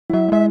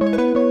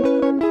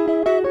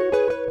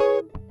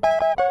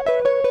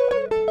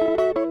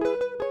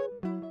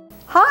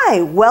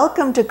Hi,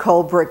 welcome to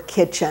Colebrook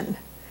Kitchen.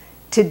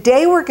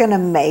 Today we're going to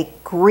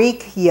make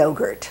Greek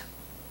yogurt.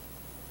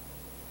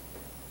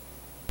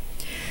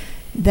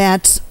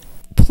 That's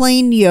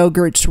plain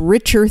yogurt's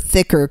richer,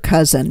 thicker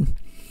cousin.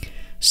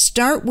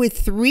 Start with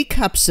 3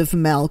 cups of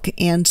milk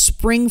and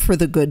spring for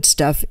the good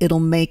stuff. It'll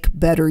make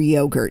better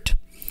yogurt.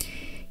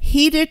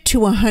 Heat it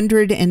to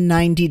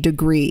 190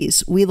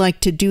 degrees. We like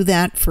to do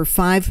that for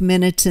 5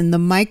 minutes in the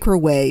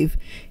microwave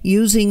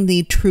using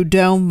the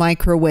Trudeau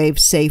microwave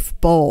safe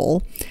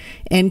bowl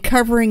and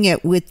covering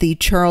it with the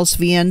Charles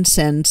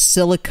Viensen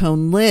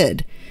silicone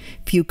lid.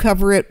 If you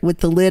cover it with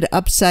the lid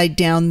upside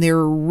down, there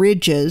are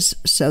ridges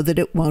so that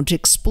it won't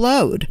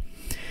explode.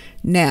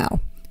 Now,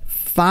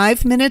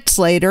 5 minutes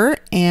later,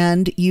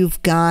 and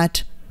you've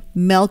got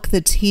milk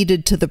that's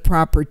heated to the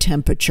proper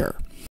temperature.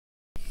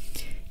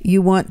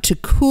 You want to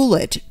cool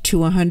it to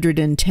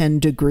 110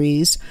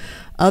 degrees,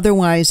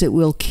 otherwise it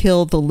will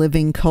kill the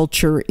living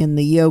culture in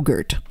the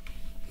yogurt.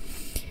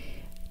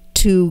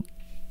 To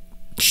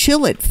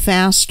chill it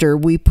faster,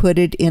 we put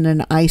it in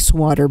an ice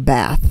water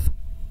bath.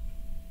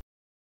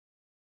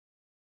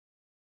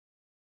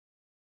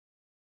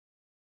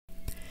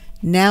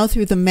 Now,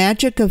 through the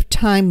magic of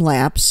time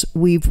lapse,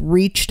 we've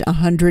reached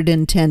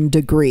 110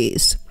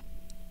 degrees.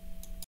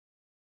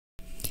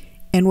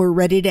 And we're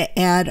ready to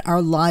add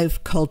our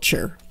live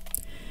culture.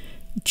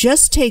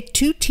 Just take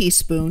 2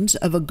 teaspoons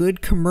of a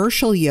good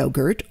commercial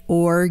yogurt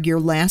or your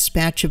last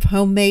batch of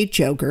homemade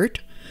yogurt,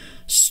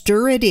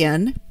 stir it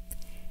in,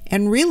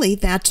 and really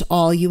that's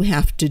all you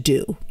have to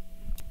do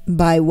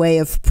by way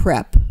of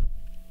prep.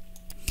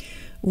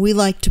 We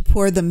like to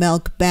pour the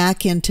milk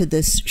back into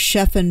this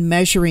Chefin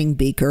measuring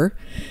beaker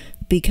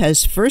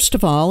because first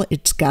of all,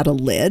 it's got a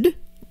lid,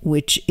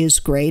 which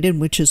is great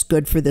and which is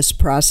good for this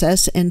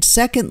process. And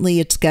secondly,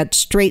 it's got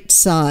straight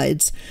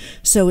sides,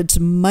 so it's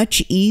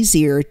much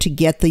easier to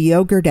get the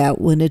yogurt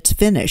out when it's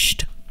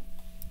finished.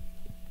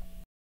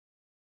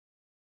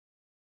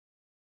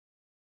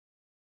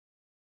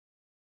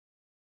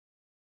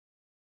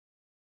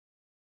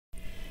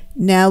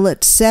 Now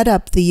let's set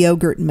up the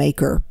yogurt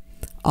maker.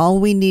 All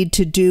we need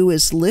to do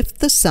is lift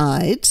the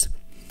sides,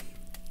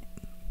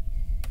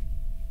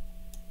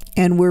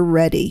 and we're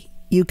ready.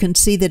 You can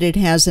see that it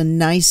has a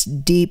nice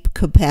deep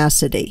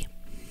capacity.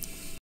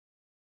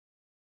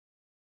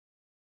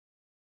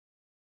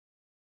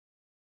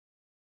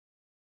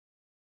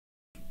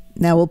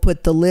 Now we'll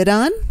put the lid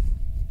on,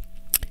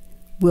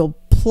 we'll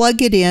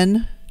plug it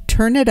in,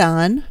 turn it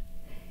on,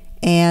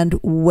 and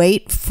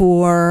wait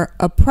for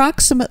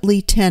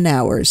approximately 10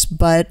 hours.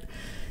 But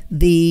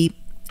the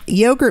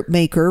yogurt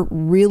maker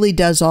really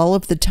does all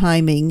of the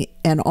timing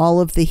and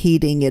all of the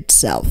heating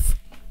itself.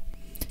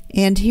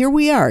 And here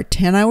we are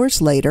 10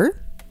 hours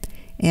later,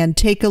 and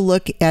take a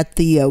look at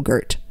the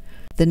yogurt.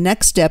 The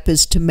next step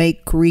is to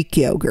make Greek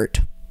yogurt.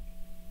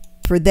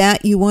 For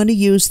that, you want to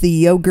use the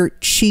yogurt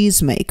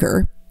cheese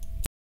maker,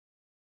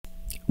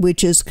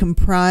 which is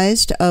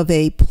comprised of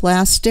a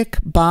plastic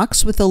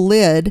box with a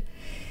lid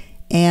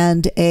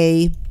and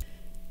a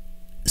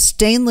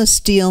stainless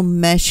steel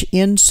mesh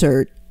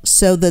insert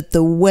so that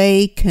the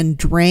whey can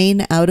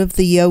drain out of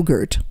the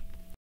yogurt.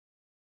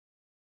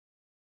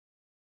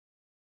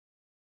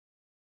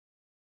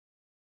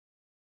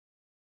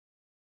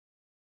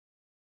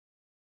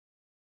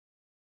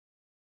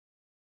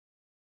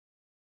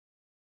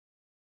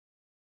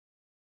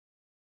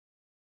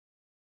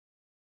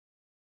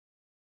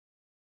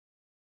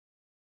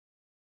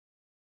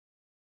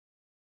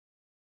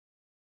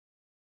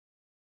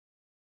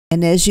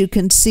 And as you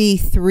can see,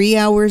 3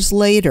 hours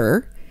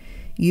later,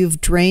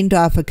 you've drained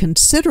off a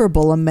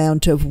considerable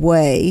amount of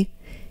whey,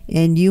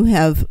 and you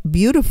have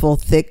beautiful,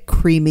 thick,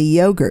 creamy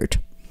yogurt.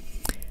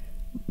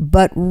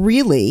 But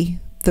really,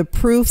 the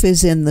proof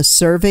is in the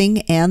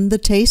serving and the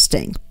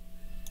tasting.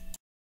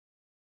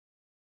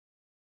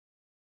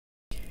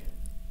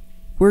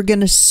 We're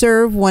going to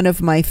serve one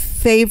of my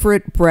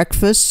favorite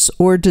breakfasts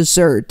or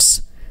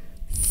desserts,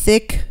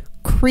 thick,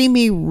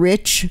 creamy,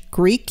 rich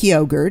Greek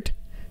yogurt,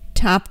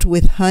 topped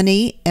with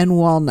honey and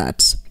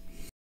walnuts.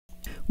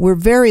 We're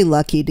very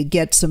lucky to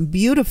get some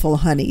beautiful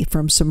honey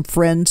from some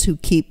friends who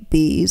keep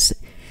bees,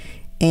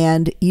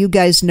 and you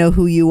guys know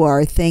who you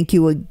are. Thank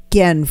you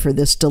again for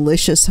this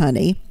delicious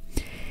honey.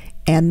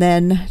 And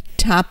then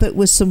top it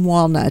with some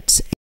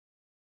walnuts.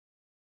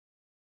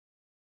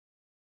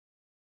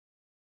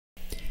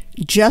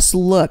 Just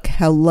look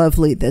how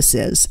lovely this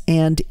is,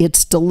 and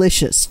it's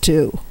delicious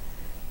too.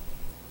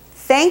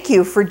 Thank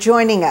you for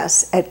joining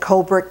us at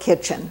Colebrook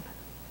Kitchen.